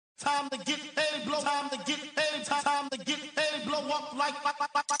Time to get paid, blow. Time to get paid. Time to get paid, blow up like.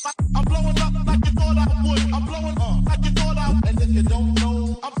 I'm blowing up like you thought I would. I'm blowing up like you thought I would. And if you don't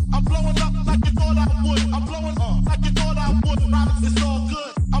know, I'm blowing up like you thought I would. I'm blowing up like you thought I would. Promise it's all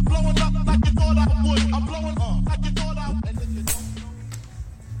good. I'm blowing up like you thought I would. I'm blowing up like you thought I would. And if you don't know.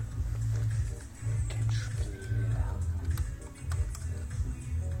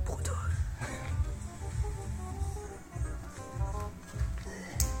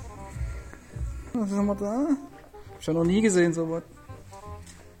 Was haben wir da? Hab ich ja noch nie gesehen, sowas.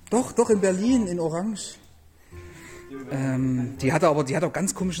 Doch, in Berlin, in Orange. Die hat auch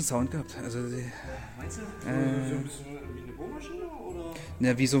ganz komischen Sound gehabt. Also die, meinst du? So ein bisschen wie eine Bohrmaschine oder?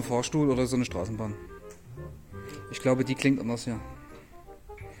 Ne, wie so ein Fahrstuhl oder so eine Straßenbahn. Ich glaube, die klingt anders, ja.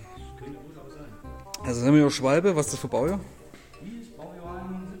 Das könnte gut auch sein. Also sind wir hier Schwalbe, was ist das für Baujahr? Wie ist Baujahr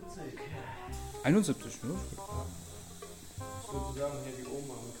 71? 71, ne? Sozusagen hier die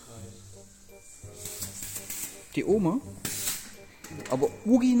Oma im Kreis. Die Oma? Aber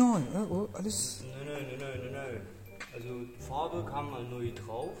original, ja? Alles. Nein. Also Farbe kam mal neu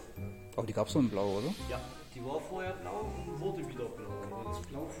drauf. Aber die gab es so in Blau, oder? Ja, die war vorher blau und wurde wieder blau. Aber das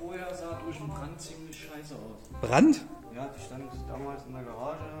Blau vorher sah durch den Brand ziemlich scheiße aus. Brand? Ja, die stand damals in der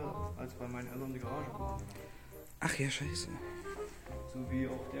Garage, als bei meinen Eltern die Garage kam. Ach ja, scheiße. So wie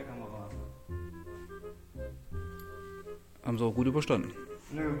auch der Kamerad. Haben sie auch gut überstanden.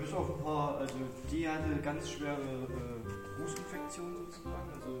 Nö, bis auf ein paar, also die hatte ganz schwere Rußinfektion sozusagen,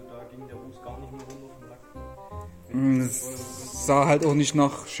 also da ging der Ruß gar nicht mehr runter vom Lack. Das sah halt auch nicht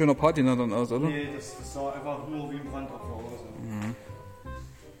nach schöner Patina dann aus, oder? Nee, das sah einfach nur wie ein Brandopfer aus. Mhm.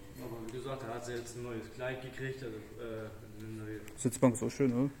 Aber wie gesagt, da hat sie jetzt ein neues Kleid gekriegt, also eine neue Sitzbank ist auch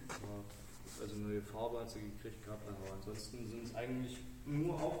schön, oder? also eine neue Farbe hat sie gekriegt gehabt, aber ansonsten sind es eigentlich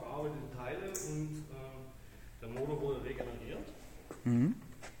nur aufgearbeitete Teile und der Motor wurde regeneriert. Mhm.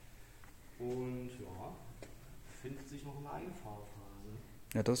 Und ja, befindet sich noch in der Einfahrphase.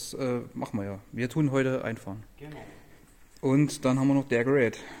 Ja, das machen wir ja. Wir tun heute einfahren. Genau. Und dann haben wir noch der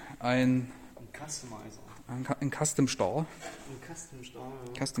Gerät. Ein Customizer. Ein Custom Star. Ein Custom Star,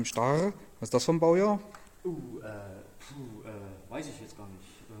 ja. Custom Star. Was ist das für ein Baujahr? Weiß ich jetzt gar nicht.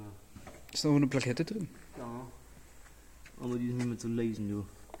 Ist noch eine Plakette drin? Ja. Aber die sind nicht mehr zu lesen, du.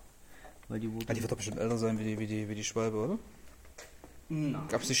 Weil die Die wird doch bestimmt älter sein wie die Schwalbe, oder? Nein.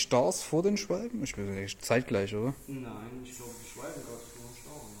 Gab es die Stars vor den Schwalben? Ich will nicht, zeitgleich, oder? Nein, ich glaube, die Schwalbe gab es vor dem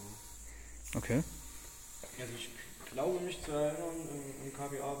Stau. Okay. Also ich glaube mich zu erinnern, im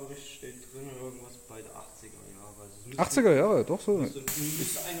KBA-Bericht steht drin irgendwas bei der 80er Jahre. Also 80er Jahre, doch so. Müsste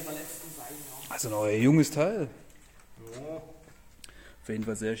eine der letzten sein, ja. Also noch ein junges Teil. Ja. Auf jeden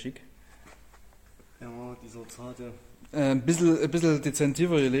Fall sehr schick. Ja, dieser zarte. Ein bisschen dezent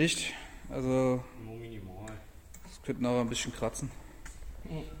tiefer gelegt. Also Nur minimal. das könnte noch ein bisschen kratzen.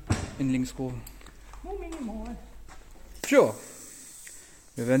 In Linkskurve. Nur minimal. Tja,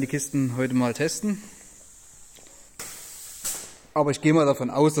 wir werden die Kisten heute mal testen. Aber ich gehe mal davon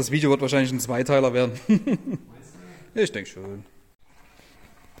aus, das Video wird wahrscheinlich ein Zweiteiler werden. Ich denke schon.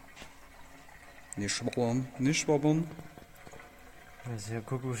 Nicht schwabbern. Das ist ja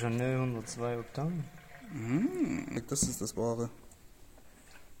Coco Chanel 102 Oktan. Das ist das Wahre.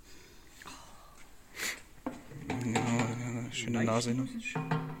 Ja, schöne Nase. Ne?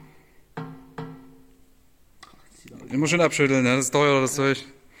 Immer schön abschütteln, ne? Das ist teuer, das Zeug.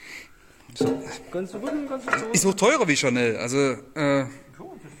 So. Kannst du rücken, kannst du so. Ist noch teurer wie Chanel. Also, Ja, das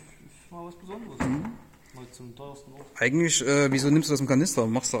ist mal was Besonderes. Mal zum teuersten Ort. eigentlich, wieso nimmst du das im Kanister?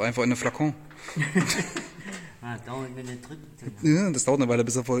 Machst doch einfach in eine Flakon. Dauert mir nicht drin. Ja, das dauert eine Weile,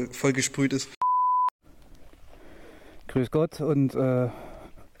 bis er voll gesprüht ist. Grüß Gott und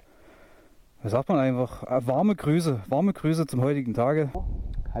was sagt man einfach? Warme Grüße zum heutigen Tage.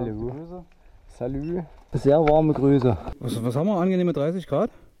 Hallo. Salut. Sehr warme Grüße. Was haben wir? Angenehme 30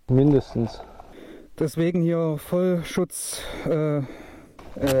 Grad? Mindestens. Deswegen hier Vollschutz,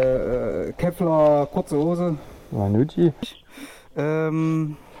 Kevlar, kurze Hose. Manucci.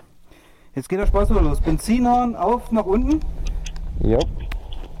 Jetzt geht der Spaß wieder los. Benzinhahn auf nach unten. Ja.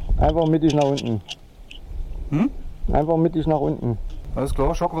 Einfach mittig nach unten. Einfach mittig nach unten. Alles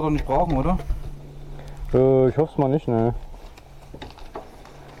klar, Schock wird er nicht brauchen, oder? Ich hoffe es mal nicht, ne.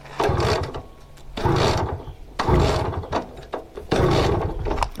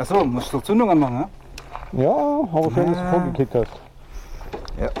 Achso, musst du Zündung anmachen, ne? Ja, aber schön, dass du vorgekickt hast.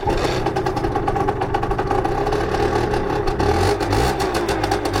 Ja.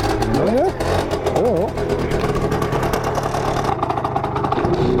 Ja.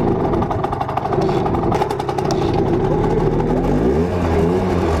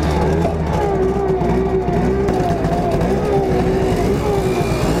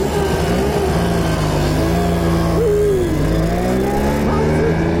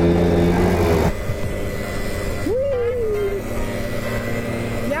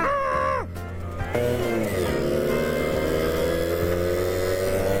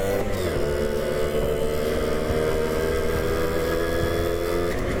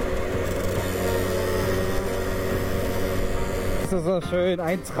 Ist das so schön,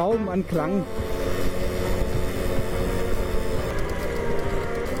 ein Traum an Klang.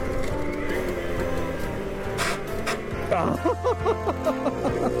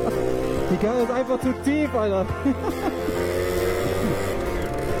 Die Karre ist einfach zu tief, Alter.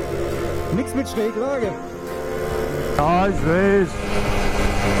 Nix mit Schräglage. Ja, ich weiß.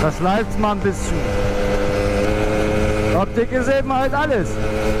 Das leidet mal ein bisschen. Optik ist eben halt alles.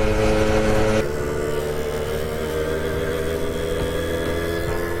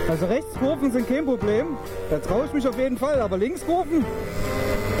 Also Rechtskurven sind kein Problem. Da traue ich mich auf jeden Fall, aber Linkskurven?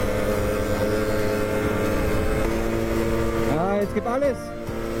 Ja, jetzt gib alles.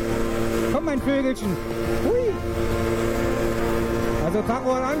 Komm, mein Vögelchen. Hui. Also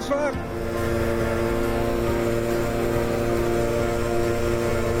Tacho an Anschlag.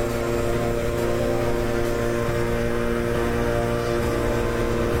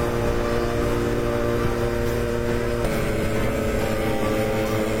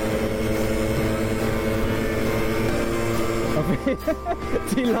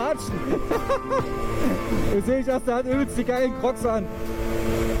 Die Latschen. Jetzt sehe ich erst, der hat übelst die geilen Crocs an.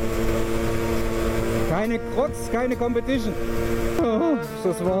 Keine Crocs, keine Competition. Oh, ist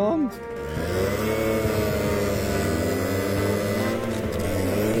das warm.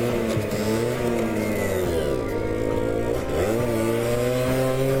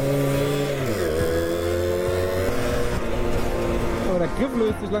 Oh, der Griff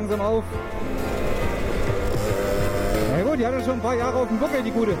löst sich langsam auf. Na gut, die hat ja schon ein paar Jahre auf dem Buckel,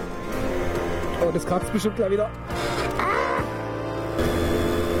 die gute. Oh, das kratzt bestimmt gleich wieder.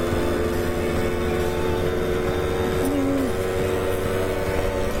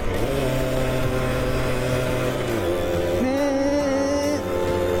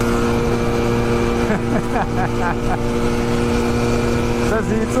 Das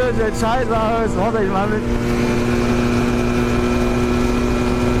sieht so scheiße aus. Warte ich mal mit.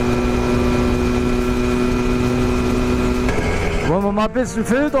 Wollen wir mal ein bisschen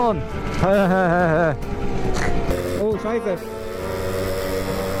filtern? Oh, scheiße.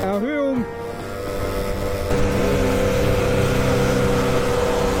 Erhöhung.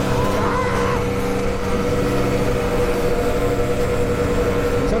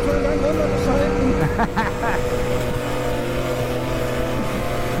 Ich hab schon den Gang runtergeschalten.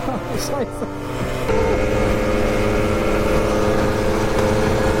 Scheiße.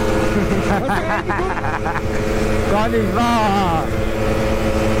 Hast du reingeguckt? Gar nicht wahr!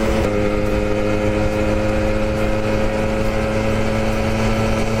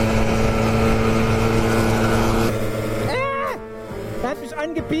 Er hat mich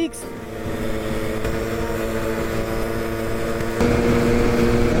angepiekst.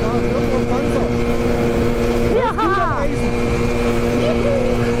 Der war irgendwo im Panzer. Ja!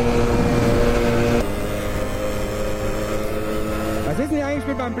 Was ist denn hier eigentlich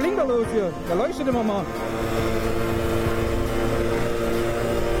mit meinem Blinker los hier? Der leuchtet immer mal.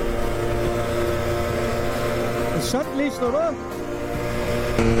 Das Schattenlicht, oder?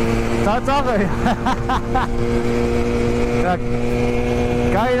 Tatsache! Ja,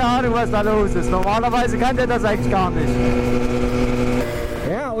 keine Ahnung, was da los ist. Normalerweise kann der das eigentlich gar nicht.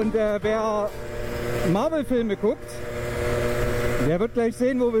 Ja, und wer Marvel-Filme guckt, der wird gleich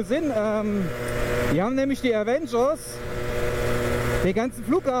sehen, wo wir sind. Die haben nämlich die Avengers den ganzen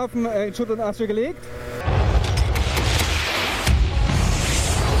Flughafen in Schutt und Asche gelegt.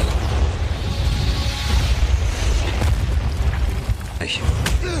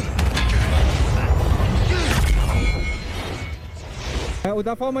 Ja, und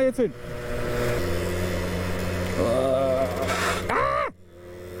da fahren wir jetzt hin.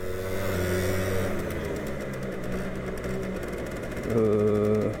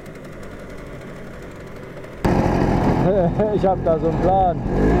 Ich hab da so einen Plan.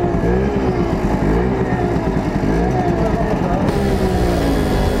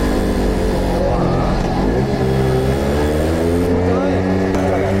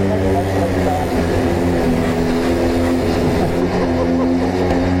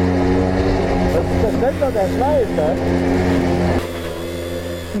 Das nennt doch der Schweiß, ne?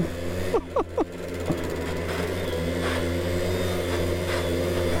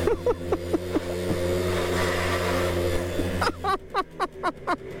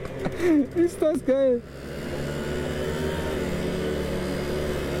 Ist das geil?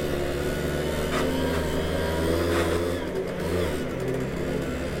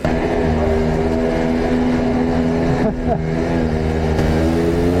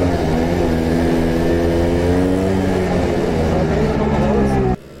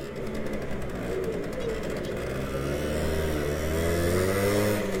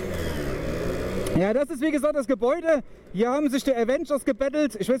 Ja, Ja, das ist wie gesagt das Gebäude. Hier haben sich die Avengers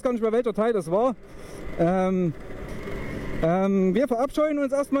gebettelt. Ich weiß gar nicht mehr, welcher Teil das war. Wir verabscheuen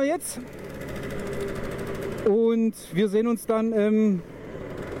uns erstmal jetzt. Und wir sehen uns dann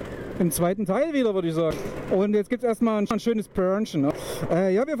im zweiten Teil wieder, würde ich sagen. Und jetzt gibt es erstmal ein schönes Pörnchen.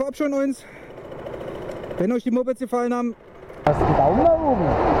 Ja, wir verabscheuen uns. Wenn euch die Mopeds gefallen haben, Hast du einen Daumen nach oben?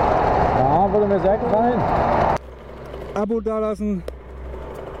 Ja, würde mir sehr gefallen. Abo dalassen.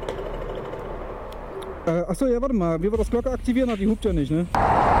 Achso, ja, warte mal. Wie wir das Glocke aktivieren? Die hupt ja nicht, ne?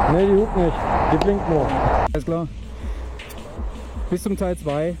 Ne, die hupt nicht. Die blinkt nur. Alles klar. Bis zum Teil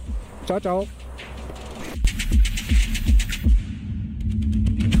 2. Ciao, ciao.